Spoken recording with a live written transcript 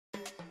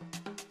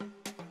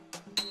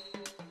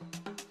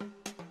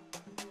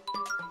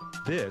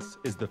This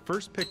is the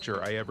first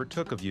picture I ever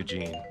took of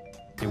Eugene.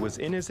 It was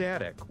in his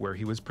attic where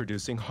he was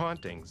producing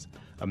Hauntings,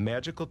 a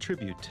magical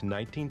tribute to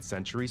 19th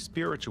century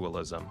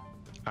spiritualism.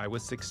 I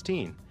was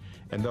 16,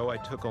 and though I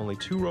took only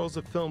 2 rolls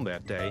of film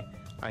that day,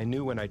 I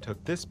knew when I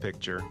took this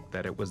picture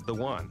that it was the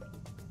one.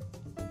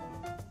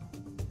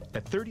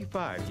 At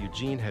 35,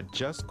 Eugene had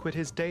just quit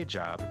his day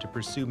job to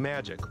pursue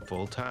magic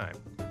full-time.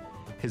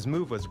 His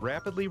move was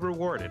rapidly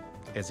rewarded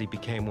as he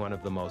became one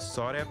of the most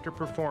sought-after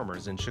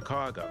performers in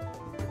Chicago.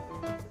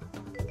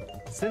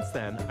 Since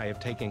then, I have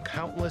taken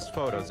countless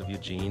photos of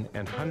Eugene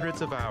and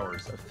hundreds of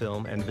hours of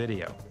film and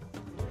video.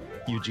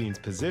 Eugene's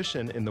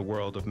position in the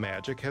world of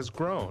magic has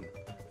grown,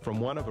 from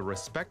one of a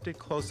respected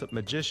close-up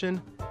magician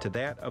to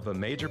that of a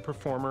major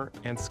performer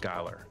and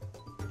scholar.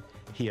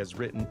 He has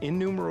written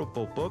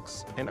innumerable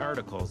books and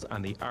articles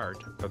on the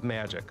art of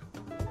magic.